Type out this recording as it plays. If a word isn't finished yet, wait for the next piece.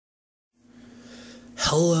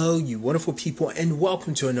Hello, you wonderful people, and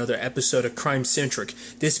welcome to another episode of Crime Centric.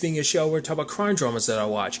 This being a show where we talk about crime dramas that I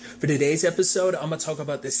watch. For today's episode, I'm going to talk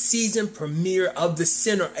about the season premiere of The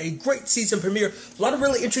Sinner. A great season premiere. A lot of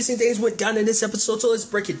really interesting things went down in this episode, so let's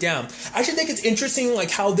break it down. I actually think it's interesting like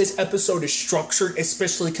how this episode is structured,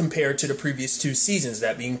 especially compared to the previous two seasons,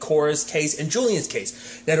 that being Cora's case and Julian's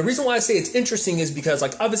case. Now, the reason why I say it's interesting is because,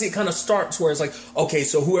 like, obviously it kind of starts where it's like, okay,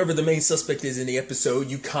 so whoever the main suspect is in the episode,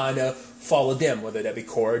 you kind of follow them, whether that be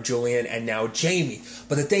Cora, Julian, and now Jamie.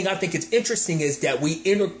 But the thing I think is interesting is that we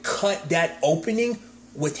intercut that opening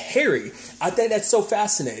with Harry. I think that's so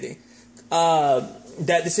fascinating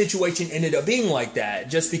that the situation ended up being like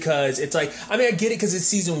that. Just because it's like, I mean, I get it because it's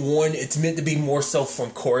season one. It's meant to be more so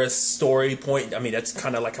from Cora's story point. I mean, that's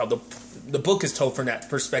kind of like how the book is told from that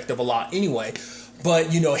perspective a lot anyway.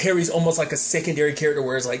 But, you know, Harry's almost like a secondary character,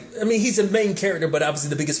 whereas, like, I mean, he's a main character, but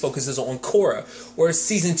obviously the biggest focus is on Cora. Whereas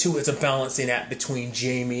season two is a balancing act between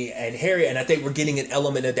Jamie and Harry, and I think we're getting an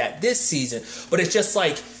element of that this season. But it's just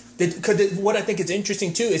like, because what I think is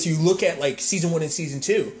interesting, too, is you look at, like, season one and season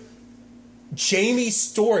two. Jamie's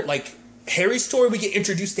story, like, Harry's story, we get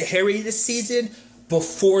introduced to Harry this season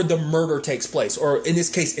before the murder takes place, or in this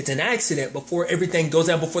case, it's an accident before everything goes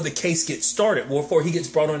down, before the case gets started, before he gets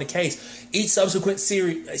brought on the case. Each subsequent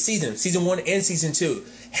season one and season two,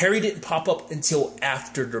 Harry didn't pop up until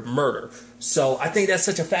after the murder. So I think that's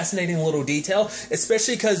such a fascinating little detail,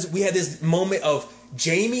 especially because we had this moment of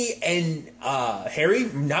Jamie and Harry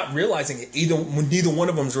not realizing it. Neither one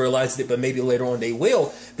of them's realized it, but maybe later on they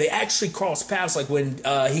will. They actually crossed paths, like when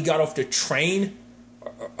he got off the train.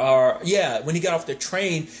 When he got off the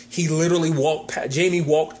train, he literally Jamie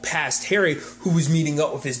walked past Harry, who was meeting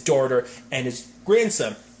up with his daughter and his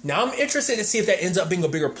grandson. Now, I'm interested to see if that ends up being a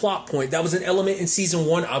bigger plot point. That was an element in season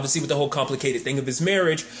one, obviously, with the whole complicated thing of his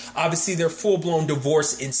marriage. Obviously, their full-blown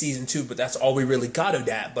divorce in season two, but that's all we really got of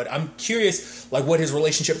that. But I'm curious, like, what his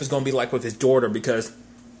relationship is going to be like with his daughter, because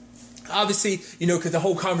obviously, you know, because the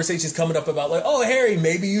whole conversation is coming up about like, oh, Harry,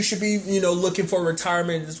 maybe you should be, you know, looking for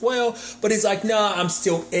retirement as well. But it's like, nah, I'm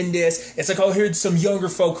still in this. It's like, oh, here's some younger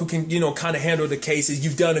folk who can, you know, kind of handle the cases.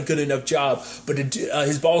 You've done a good enough job. But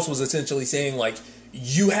his boss was essentially saying, like,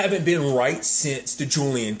 you haven't been right since the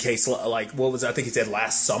Julian case, like, what was it? I think he said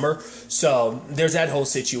last summer. So there's that whole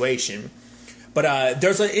situation. But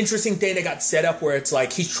there's an interesting thing that got set up where it's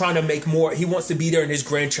like he's trying to make more. He wants to be there in his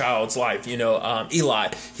grandchild's life, you know,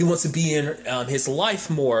 Eli. He wants to be in his life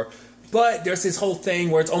more. But there's this whole thing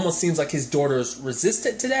where it almost seems like his daughter's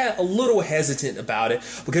resistant to that, a little hesitant about it,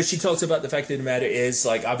 because she talks about the fact that the matter is,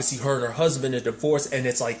 like, obviously her and her husband are divorced, and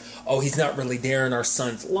it's like, oh, he's not really there in our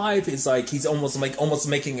son's life. It's like he's almost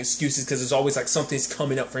making excuses because there's always like something's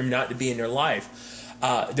coming up for him not to be in their life,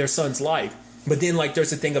 their son's life. But then, like,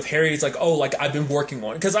 there's the thing of Harry's like, oh, like, I've been working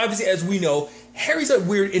on it. Because obviously, as we know, Harry's a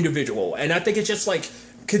weird individual. And I think it's just, like,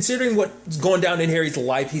 considering what's going down in Harry's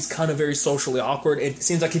life, he's kind of very socially awkward. It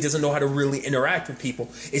seems like he doesn't know how to really interact with people.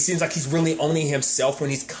 It seems like he's really only himself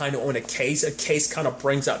when he's kind of on a case. A case kind of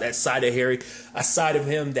brings out that side of Harry, a side of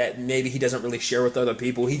him that maybe he doesn't really share with other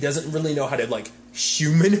people. He doesn't really know how to, like,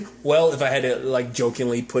 human well, if I had to, like,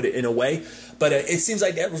 jokingly put it in a way. But it seems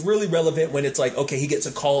like that was really relevant when it's like, okay, he gets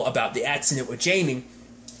a call about the accident with Jamie.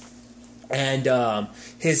 And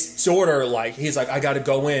his daughter, like, he's like, I got to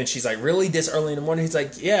go in. She's like, really? This early in the morning? He's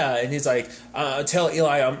like, yeah. And he's like, tell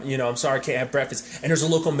Eli, I'm sorry, I can't have breakfast. And there's a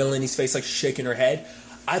look on Melanie's face, like, shaking her head.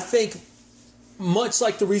 I think much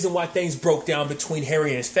like the reason why things broke down between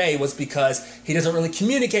Harry and Faye was because he doesn't really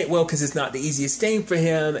communicate well because it's not the easiest thing for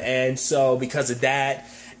him. And so because of that,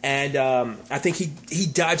 and I think he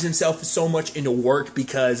dives himself so much into work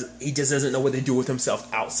because he just doesn't know what to do with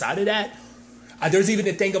himself outside of that. There's even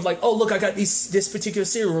a thing of like, oh, look, I got this particular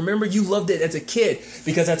cereal. Remember, you loved it as a kid,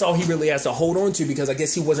 because that's all he really has to hold on to, because I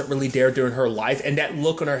guess he wasn't really there during her life. And that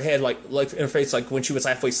look on her head, like in her face, like when she was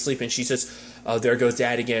halfway asleep and she says, oh, there goes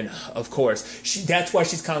Dad again. Of course. That's why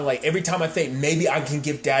she's kind of like, every time I think maybe I can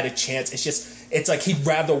give Dad a chance, it's like he'd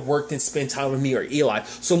rather work than spend time with me or Eli.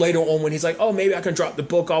 So later on when he's like, oh, maybe I can drop the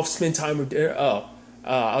book off, spend time with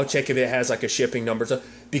I'll check if it has like a shipping number. So,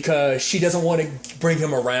 because she doesn't want to bring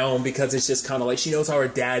him around, because it's just kind of like she knows how her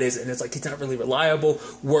dad is, and it's like he's not really reliable.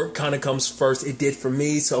 Work kind of comes first. It did for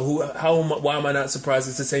me, so why am I not surprised?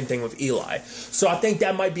 It's the same thing with Eli. So I think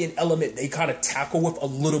that might be an element they kind of tackle with a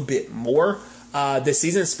little bit more this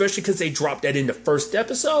season, especially because they dropped that in the first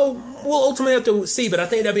episode. We'll ultimately have to see, but I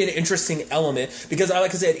think that'd be an interesting element, because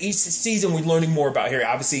like I said, each season we're learning more about Harry.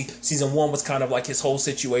 Obviously, season one was kind of like his whole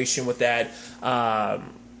situation with that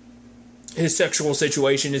his sexual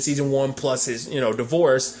situation in season 1 plus his,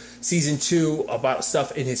 divorce. Season 2 about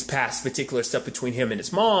stuff in his past, particular stuff between him and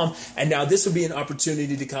his mom. And now this will be an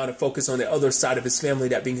opportunity to kind of focus on the other side of his family,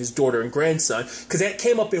 that being his daughter and grandson. Because that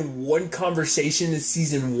came up in one conversation in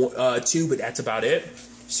season 2, but that's about it.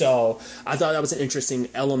 So I thought that was an interesting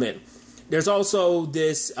element. There's also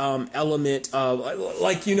this element of,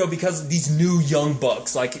 because these new young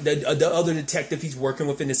bucks, like the other detective he's working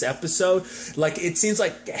with in this episode, like it seems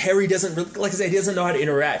like Harry doesn't really, like I said, he doesn't know how to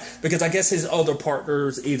interact, because I guess his other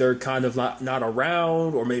partner's either kind of not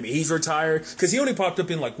around, or maybe he's retired, because he only popped up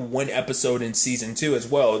in like one episode in season 2 as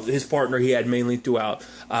well. His partner he had mainly throughout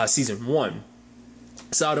season 1.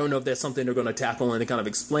 So I don't know if that's something they're going to tackle and kind of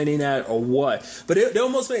explaining that or what. But it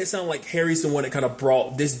almost made it sound like Harry's the one that kind of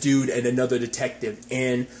brought this dude and another detective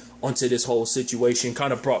in onto this whole situation.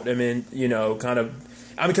 Kind of brought them in,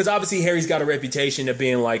 because obviously Harry's got a reputation of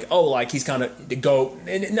being like, he's kind of the GOAT.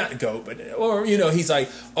 And not the GOAT, but, he's like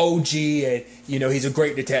OG and, he's a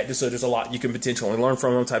great detective. So there's a lot you can potentially learn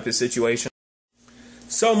from him type of situation.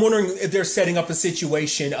 So I'm wondering if they're setting up a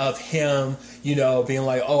situation of him, being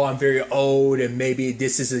like, I'm very old, and maybe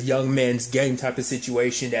this is a young man's game type of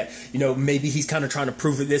situation that, maybe he's kind of trying to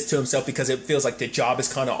prove this to himself, because it feels like the job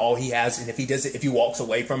is kind of all he has. And if he walks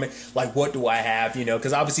away from it, like, what do I have?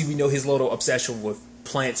 Because obviously we know his little obsession with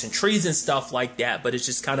plants and trees and stuff like that, but it's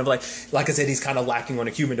just kind of like I said, he's kind of lacking on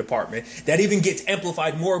the human department. That even gets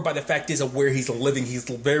amplified more by the fact is of where he's living. He's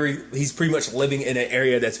pretty much living in an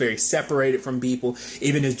area that's very separated from people.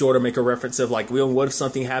 Even his daughter make a reference of like, well, what if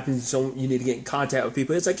something happens, so you need to get in contact with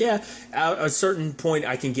people? It's like, yeah, at a certain point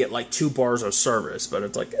I can get like 2 bars of service, but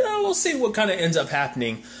it's like, we'll see what kind of ends up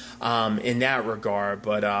happening in that regard.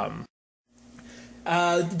 But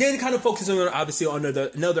then kind of focusing on, obviously, on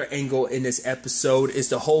another angle in this episode is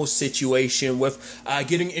the whole situation with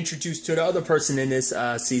getting introduced to the other person in this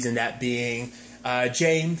season, that being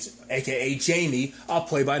James, aka Jamie,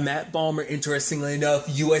 played by Matt Balmer. Interestingly enough,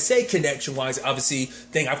 USA connection-wise, obviously,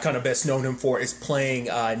 thing I've kind of best known him for is playing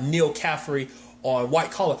Neil Caffrey on White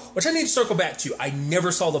Collar, which I need to circle back to. I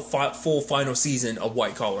never saw the full final season of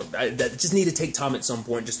White Collar. That just need to take time at some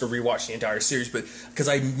point just to rewatch the entire series, but because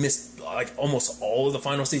I missed like almost all of the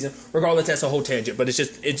final season. Regardless, that's a whole tangent, but it's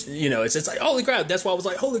just like, holy crap. That's why I was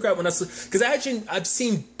like, holy crap, when because I've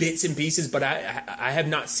seen bits and pieces, but I have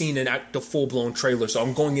not seen the full blown trailer, so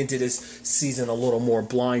I'm going into this season a little more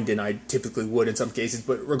blind than I typically would in some cases.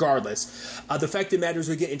 But regardless, the fact that matters,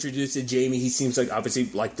 we get introduced to Jamie. He seems like, obviously,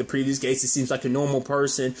 like the previous case, he seems like a normal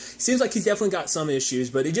person. Seems like he's definitely got some issues,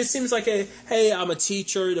 but it just seems like hey, I'm a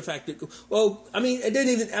teacher. The fact that, well, I mean, it didn't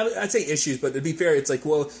even, I'd say issues, but to be fair, it's like,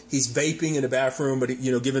 well, he's vaping in the bathroom, but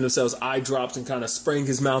giving themselves eye drops and kind of spraying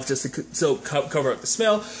his mouth just to cover up the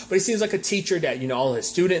smell. But he seems like a teacher that all his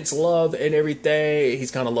students love and everything.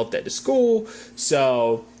 He's kind of loved at the school.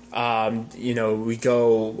 So we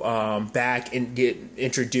go back and get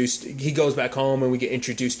introduced. He goes back home and we get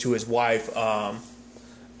introduced to his wife.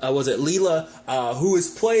 Was it Leela, who is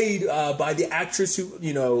played by the actress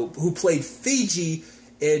who played Fiji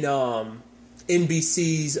in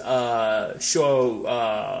NBC's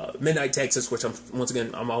show Midnight Texas, which I'm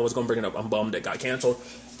always going to bring it up. I'm bummed it got canceled.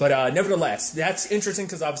 But nevertheless, that's interesting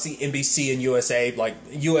because obviously NBC and USA, like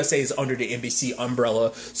USA is under the NBC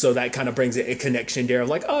umbrella, so that kind of brings a connection there of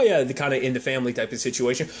like, oh yeah, the kind of in the family type of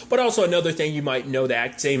situation. But also another thing you might know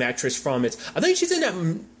that same actress from, I think she's in that.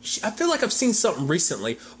 I feel like I've seen something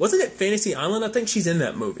recently. Wasn't it Fantasy Island? I think she's in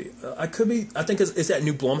that movie. I could be. I think is that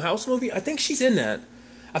new Blumhouse movie? I think she's in that.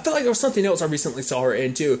 I feel like there was something else I recently saw her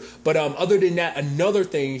in too. But other than that, another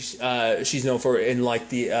thing she's known for in like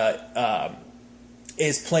the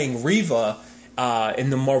is playing Reva in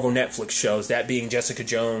the Marvel Netflix shows, that being Jessica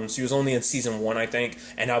Jones. She was only in season 1, I think,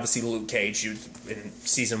 and obviously Luke Cage. She was in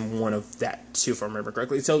season 1 of that too, if I remember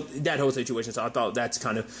correctly. So that whole situation. So I thought that's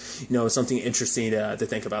kind of something interesting to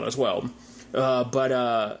think about as well.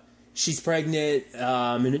 But she's pregnant,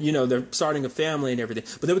 and they're starting a family and everything.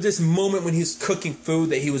 But there was this moment when he was cooking food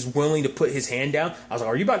that he was willing to put his hand down. I was like,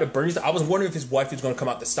 "Are you about to burn yourself?" I was wondering if his wife was going to come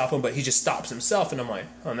out to stop him, but he just stops himself, and I'm like,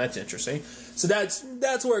 "Oh, that's interesting." So that's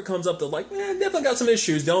where it comes up to like, definitely got some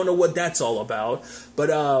issues. Don't know what that's all about. But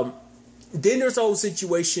then there's the whole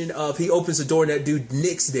situation of he opens the door and that dude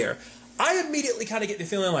Nick's there. I immediately kind of get the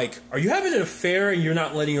feeling like, are you having an affair and you're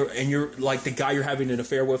not letting her, and you're like the guy you're having an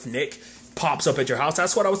affair with, Nick, pops up at your house?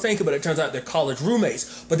 That's what I was thinking, but it turns out they're college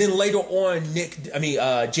roommates. But then later on,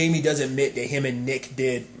 Jamie does admit that him and Nick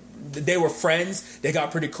they were friends. They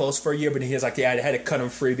got pretty close for a year, but he was like, yeah, I had to cut him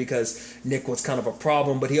free because Nick was kind of a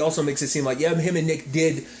problem. But he also makes it seem like, yeah, him and Nick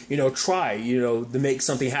did, try, to make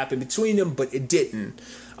something happen between them, but it didn't.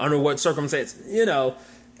 Under what circumstance,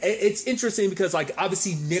 it's interesting because, like,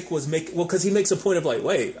 obviously Nick was because he makes a point of like,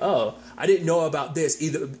 wait, oh, I didn't know about this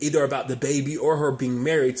either about the baby or her being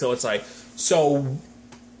married. So it's like, so,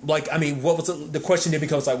 like, I mean, what was the question? Then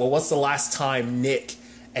becomes like, well, what's the last time Nick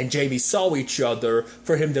and Jamie saw each other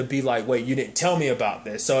for him to be like, wait, you didn't tell me about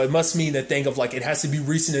this. So it must mean the thing of like, it has to be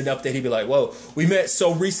recent enough that he'd be like, whoa, we met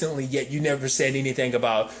so recently, yet you never said anything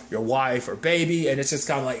about your wife or baby. And it's just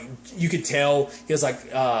kind of like, you could tell he was like,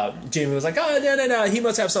 Jamie was like, oh, no, he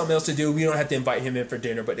must have something else to do. We don't have to invite him in for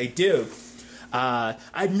dinner, but they do.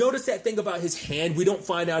 I've noticed that thing about his hand. We don't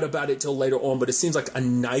find out about it till later on, but it seems like a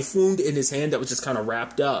knife wound in his hand that was just kind of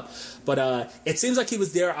wrapped up. But it seems like he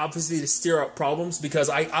was there, obviously, to stir up problems, because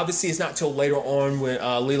obviously it's not till later on when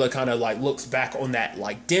Leela kind of like looks back on that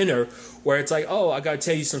like dinner where it's like, oh, I gotta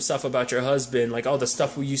tell you some stuff about your husband, like all the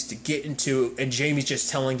stuff we used to get into, and Jamie's just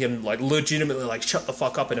telling him like legitimately like shut the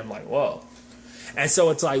fuck up, and I'm like, whoa. And so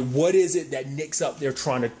it's like, what is it that Nick's up there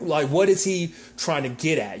trying to, like, what is he trying to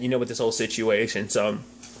get at, with this whole situation? So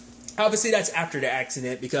obviously that's after the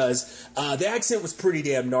accident, because the accident was pretty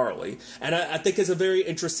damn gnarly. And I think it's a very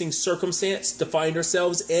interesting circumstance to find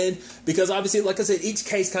ourselves in, because obviously, like I said, each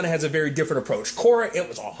case kind of has a very different approach. Cora, it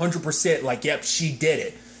was 100% like, yep, she did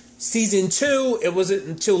it. Season 2, it wasn't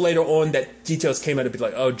until later on that details came out to be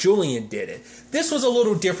like, oh, Julian did it. This was a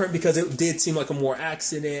little different because it did seem like a more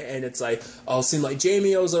accident, and it's like, oh, it seemed like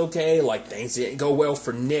Jamie was okay, like things didn't go well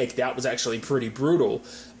for Nick. That was actually pretty brutal.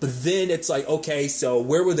 But then it's like, okay, so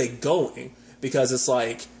where were they going? Because it's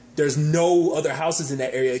like, there's no other houses in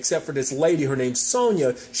that area except for this lady. Her name's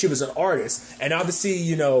Sonia. She was an artist. And obviously,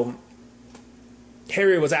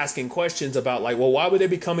 Harry was asking questions about like, well, why would they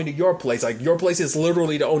be coming to your place? Like, your place is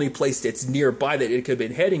literally the only place that's nearby that it could have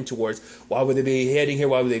been heading towards. Why would they be heading here?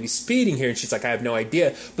 Why would they be speeding here? And she's like, I have no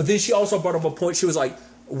idea. But then she also brought up a point. She was like,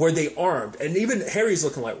 were they armed? And even Harry's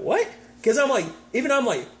looking like, what? Because I'm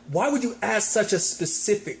like, why would you ask such a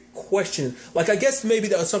specific question? Like, I guess maybe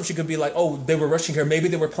the assumption could be like, oh, they were rushing her. Maybe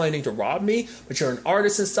they were planning to rob me, but you're an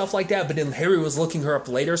artist and stuff like that. But then Harry was looking her up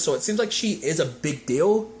later. So it seems like she is a big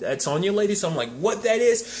deal, that Sonia lady. So I'm like, what that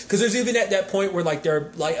is? Because there's even at that point where like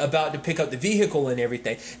they're like about to pick up the vehicle and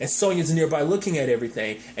everything. And Sonia's nearby looking at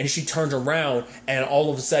everything. And she turns around and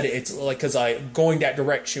all of a sudden it's like, because going that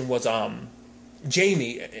direction was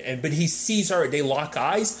Jamie. But he sees her. They lock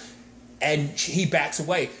eyes. And he backs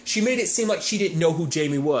away. She made it seem like she didn't know who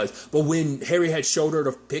Jamie was. But when Harry had showed her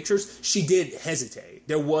the pictures, she did hesitate.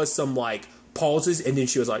 There was some, like, pauses, and then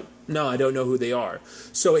she was like, no, I don't know who they are.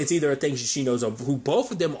 So it's either a thing she knows of who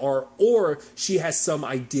both of them are, or she has some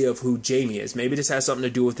idea of who Jamie is. Maybe this has something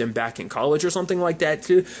to do with them back in college or something like that,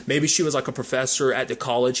 too. Maybe she was, like, a professor at the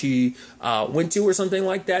college he went to or something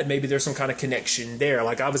like that. Maybe there's some kind of connection there.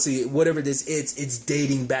 Like, obviously, whatever this is, it's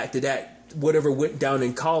dating back to that. Whatever went down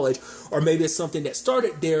in college, or maybe it's something that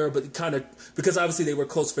started there, but kind of because obviously they were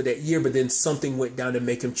close for that year, but then something went down to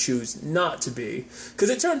make him choose not to be. Because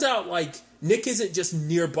it turns out like Nick isn't just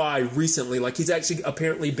nearby recently, like he's actually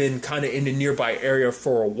apparently been kind of in the nearby area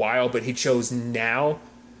for a while, but he chose now.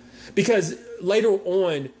 Because later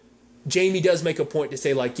on, Jamie does make a point to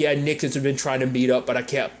say like, yeah, Nick has been trying to meet up, but I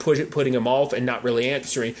kept putting him off and not really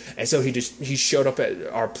answering, and so he showed up at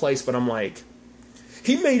our place. But I'm like,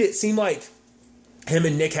 he made it seem like him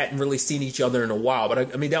and Nick hadn't really seen each other in a while.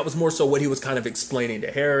 But I mean, that was more so what he was kind of explaining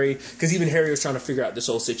to Harry, because even Harry was trying to figure out this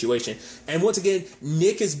whole situation. And once again,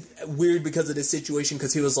 Nick is weird because of this situation,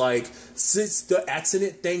 because he was like, since the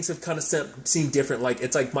accident, things have kind of seemed different. Like,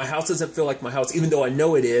 it's like my house doesn't feel like my house, even though I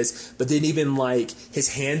know it is. But then even like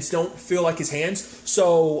his hands don't feel like his hands.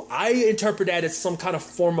 So I interpret that as some kind of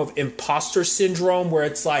form of imposter syndrome, where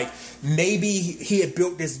it's like maybe he had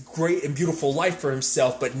built this great and beautiful life for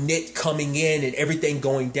himself, but Nick coming in and everything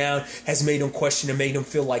going down has made him question and made him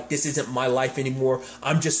feel like this isn't my life anymore.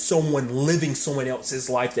 I'm just someone living someone else's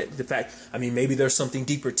life. That the fact, I mean, maybe there's something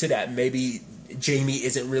deeper to that. Maybe Jamie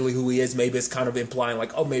isn't really who he is. Maybe it's kind of implying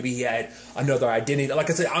like, oh, maybe he had another identity. Like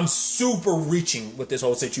I said, I'm super reaching with this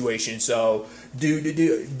whole situation. So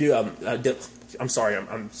I'm sorry,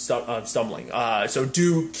 I'm stumbling. So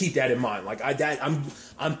do keep that in mind. Like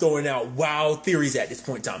I'm throwing out wild theories at this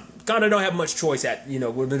point in time. Kind of don't have much choice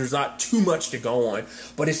when there's not too much to go on.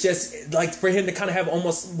 But it's just like for him to kind of have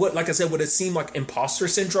almost what it seemed like imposter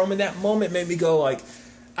syndrome in that moment made me go like,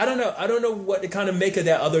 I don't know what to kind of make of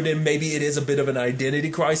that, other than maybe it is a bit of an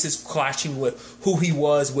identity crisis clashing with who he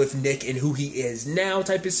was with Nick and who he is now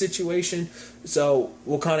type of situation. So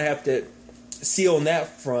we'll kind of have to see on that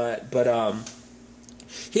front. But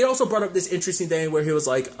he also brought up this interesting thing where he was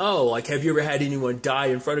like, oh, like, have you ever had anyone die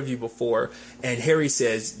in front of you before? And Harry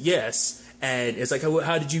says, yes. And it's like,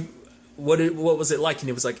 how did you, what was it like? And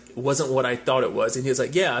he was like, it wasn't what I thought it was. And he was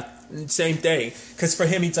like, yeah, same thing. Because for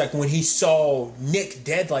him, he's like, when he saw Nick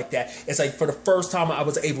dead like that, it's like for the first time I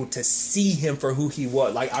was able to see him for who he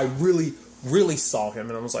was. Like I really, really saw him.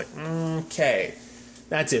 And I was like, okay,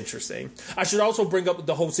 that's interesting. I should also bring up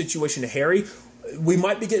the whole situation to Harry. We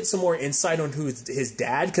might be getting some more insight on who is his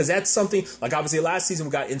dad, because that's something, like obviously last season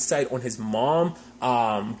we got insight on his mom,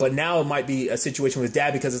 but now it might be a situation with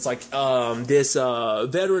dad, because it's like this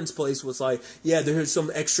veterans place was like, yeah, there's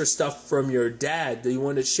some extra stuff from your dad that you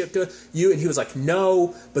want to ship to you, and he was like,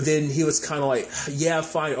 no, but then he was kind of like, yeah,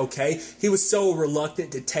 fine, okay. He was so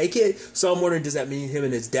reluctant to take it, so I'm wondering, does that mean him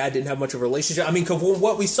and his dad didn't have much of a relationship? I mean, because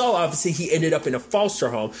what we saw, obviously he ended up in a foster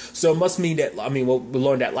home, so it must mean that, I mean, well, we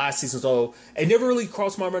learned that last season, so it never really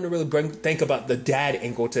crossed my mind to really think about the dad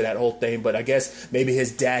angle to that whole thing, but I guess maybe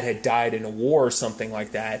his dad had died in a war or something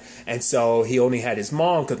like that, and so he only had his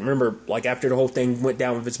mom, because remember, like after the whole thing went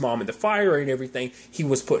down with his mom in the fire and everything, he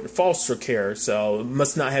was put in foster care, so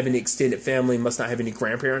must not have any extended family, must not have any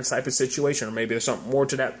grandparents type of situation, or maybe there's something more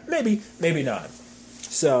to that, maybe not.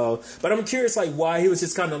 So, but I'm curious, like, why he was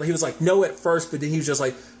just kind of, he was like, no at first, but then he was just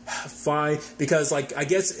like, fine, because, like, I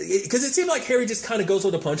guess, because it seemed like Harry just kind of goes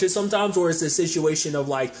with the punches sometimes, or it's a situation of,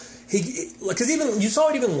 like, because even, you saw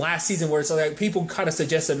it even last season, where it's like, people kind of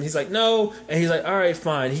suggest him, he's like, no, and he's like, all right,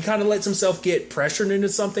 fine. He kind of lets himself get pressured into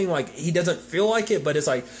something, like, he doesn't feel like it, but it's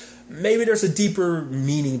like, maybe there's a deeper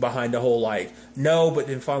meaning behind the whole, like, no, but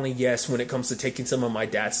then finally yes when it comes to taking some of my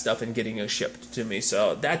dad's stuff and getting it shipped to me.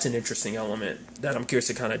 So that's an interesting element that I'm curious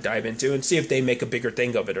to kind of dive into and see if they make a bigger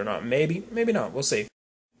thing of it or not. Maybe not. We'll see.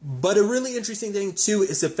 But a really interesting thing, too,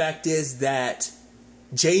 is the fact is that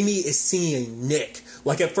Jamie is seeing Nick.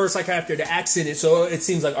 Like, at first, like, after the accident, so it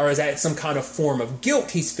seems like, or is that some kind of form of guilt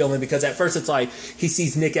he's feeling? Because at first it's like, he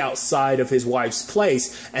sees Nick outside of his wife's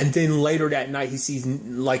place, and then later that night he sees,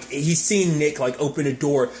 like, he's seeing Nick, like, open a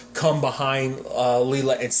door, come behind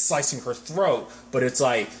Leela and slicing her throat. But it's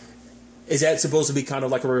like, is that supposed to be kind of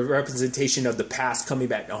like a representation of the past coming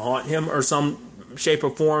back to haunt him or some shape or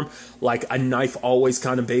form, like a knife always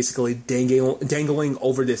kind of basically dangling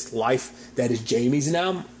over this life that is Jamie's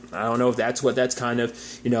now? I don't know if that's what that's kind of,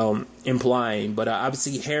 implying, but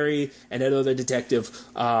obviously Harry and that other detective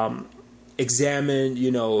examined,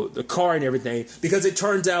 the car and everything, because it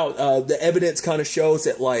turns out the evidence kind of shows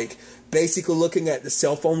that, like, basically looking at the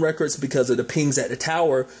cell phone records because of the pings at the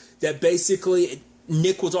tower, that basically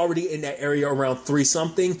Nick was already in that area around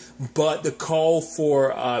 3-something, but the call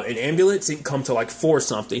for an ambulance didn't come to like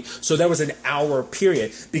 4-something. So there was an hour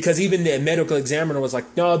period, because even the medical examiner was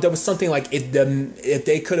like, no, there was something like if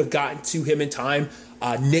they could have gotten to him in time,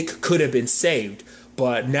 Nick could have been saved.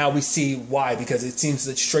 But now we see why, because it seems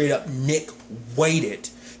that straight up Nick waited.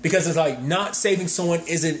 Because it's like, not saving someone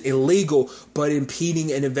isn't illegal, but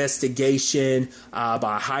impeding an investigation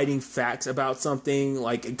by hiding facts about something,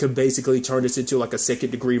 like, it could basically turn this into like a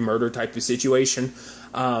second-degree murder type of situation.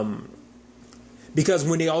 Because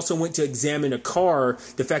when they also went to examine a car,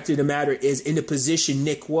 the fact of the matter is, in the position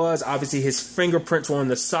Nick was, obviously his fingerprints were on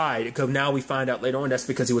the side. Because now we find out later on that's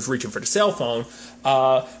because he was reaching for the cell phone.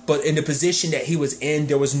 But in the position that he was in,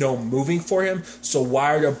 there was no moving for him. So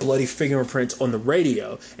why are there bloody fingerprints on the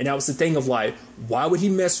radio? And that was the thing of, like, why would he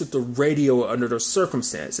mess with the radio under those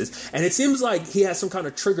circumstances? And it seems like he has some kind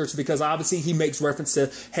of triggers, because obviously he makes reference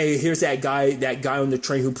to, hey, here's that guy on the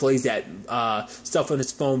train who plays that stuff on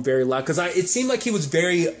his phone very loud. Because it seemed like he was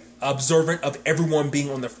very observant of everyone being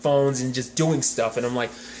on their phones and just doing stuff. And I'm like,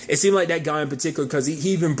 it seemed like that guy in particular, because he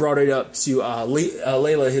even brought it up to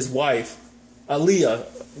Layla, his wife, Leah.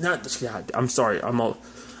 God, I'm sorry, I'm a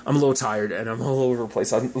little tired and I'm all over the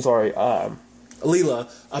place. I'm sorry.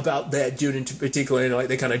 Leela, about that dude in particular, and like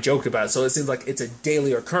they kind of joked about it. So it seems like it's a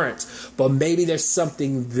daily occurrence, but maybe there's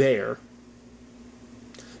something there,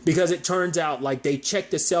 because it turns out like they checked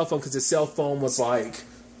the cell phone, because the cell phone was like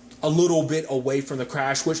a little bit away from the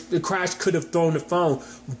crash, which the crash could have thrown the phone,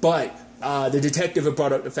 but the detective had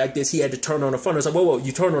brought up the fact is he had to turn on the phone. It's like, whoa,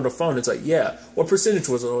 you turned on the phone. It's like, yeah. What percentage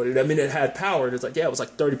was it on? I mean, it had power. And it's like, yeah, it was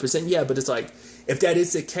like 30%. Yeah, but it's like, if that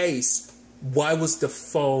is the case, why was the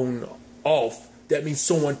phone off? That means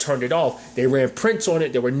someone turned it off. They ran prints on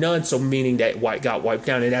it. There were none, so meaning that got wiped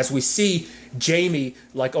down. And as we see, Jamie,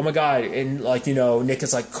 like, oh my God, and like, Nick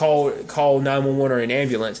is like, call 911 or an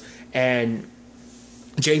ambulance. And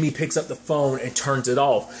Jamie picks up the phone and turns it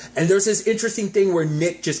off. And there's this interesting thing where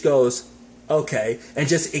Nick just goes, okay, and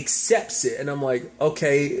just accepts it. And I'm like,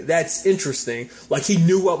 okay, that's interesting. Like, he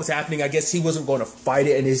knew what was happening. I guess he wasn't going to fight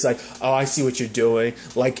it. And he's like, oh, I see what you're doing.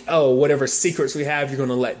 Like, oh, whatever secrets we have, you're going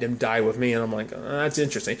to let them die with me. And I'm like, oh, that's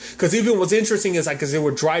interesting. Because even what's interesting is, like, because they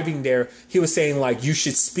were driving there, he was saying, like, you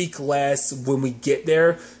should speak less when we get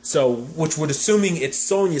there. So, which would assuming it's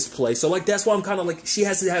Sonya's place. So, like, that's why I'm kind of like, she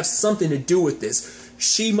has to have something to do with this.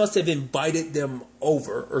 She must have invited them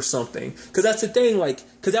over or something. Because that's the thing, like,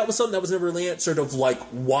 because that was something that was never really answered of, like,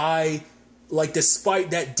 why, like, despite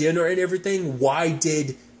that dinner and everything, why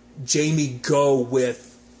did Jamie go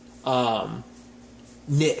with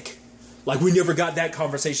Nick? Like, we never got that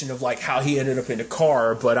conversation of, like, how he ended up in the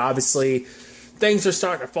car. But obviously, things are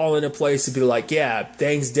starting to fall into place to be like, yeah,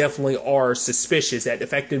 things definitely are suspicious. That the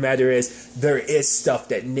fact of the matter is, there is stuff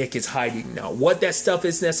that Nick is hiding now. What that stuff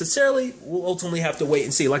is necessarily, we'll ultimately have to wait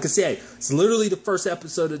and see. Like I said, it's literally the first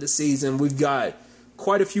episode of the season. We've got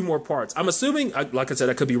quite a few more parts. I'm assuming, like I said,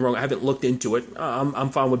 I could be wrong. I haven't looked into it. I'm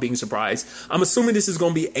fine with being surprised. I'm assuming this is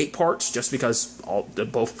going to be 8 parts, just because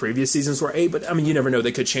both previous seasons were 8. But I mean, you never know;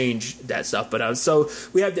 they could change that stuff. But so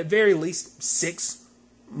we have at the very least 7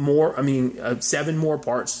 more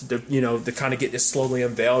parts to, to kind of get this slowly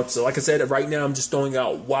unveiled. So like I said, right now I'm just throwing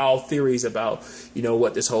out wild theories about,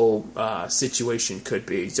 what this whole situation could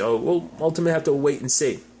be. So we'll ultimately have to wait and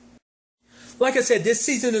see. Like I said, this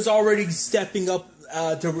season is already stepping up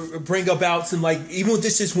to bring about some, like, even with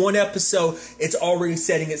this is one episode, it's already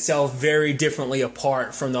setting itself very differently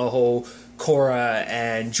apart from the whole Cora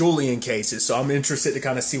and Julian cases. So I'm interested to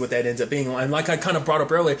kind of see what that ends up being. And like I kind of brought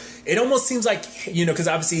up earlier, it almost seems like, because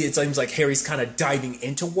obviously it seems like Harry's kind of diving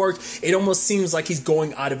into work. It almost seems like he's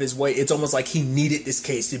going out of his way. It's almost like he needed this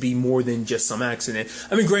case to be more than just some accident.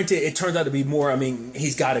 I mean, granted, it turns out to be more. I mean,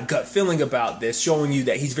 he's got a gut feeling about this, showing you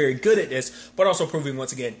that he's very good at this, but also proving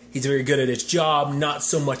once again, he's very good at his job, not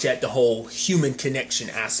so much at the whole human connection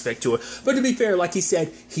aspect to it. But to be fair, like he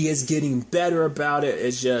said, he is getting better about it.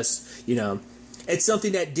 It's just, it's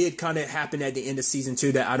something that did kind of happen at the end of season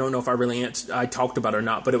 2 that I don't know if I talked about or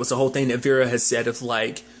not, but it was the whole thing that Vera has said of,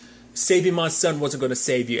 like, saving my son wasn't going to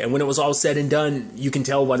save you. And when it was all said and done, you can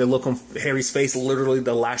tell by the look on Harry's face, literally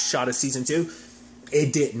the last shot of season 2,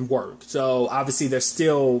 it didn't work. So obviously there's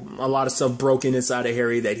still a lot of stuff broken inside of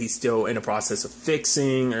Harry that he's still in the process of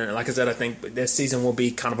fixing. And like I said, I think this season will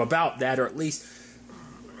be kind of about that, or at least,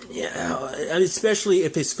 yeah, especially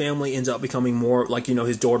if his family ends up becoming more, like,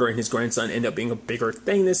 his daughter and his grandson end up being a bigger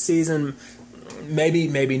thing this season. Maybe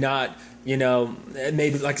not,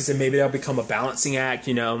 maybe, like I said, maybe that'll become a balancing act,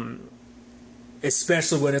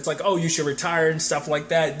 especially when it's like, oh, you should retire and stuff like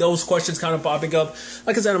that. Those questions kind of popping up.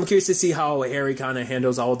 Like I said, I'm curious to see how Harry kind of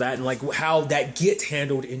handles all that, and like how that gets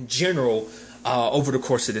handled in general over the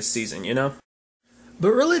course of this season,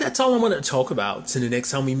 But really, that's all I wanted to talk about. So the next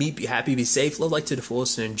time we meet, be happy, be safe, live life to the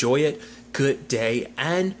fullest, and enjoy it. Good day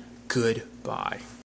and goodbye.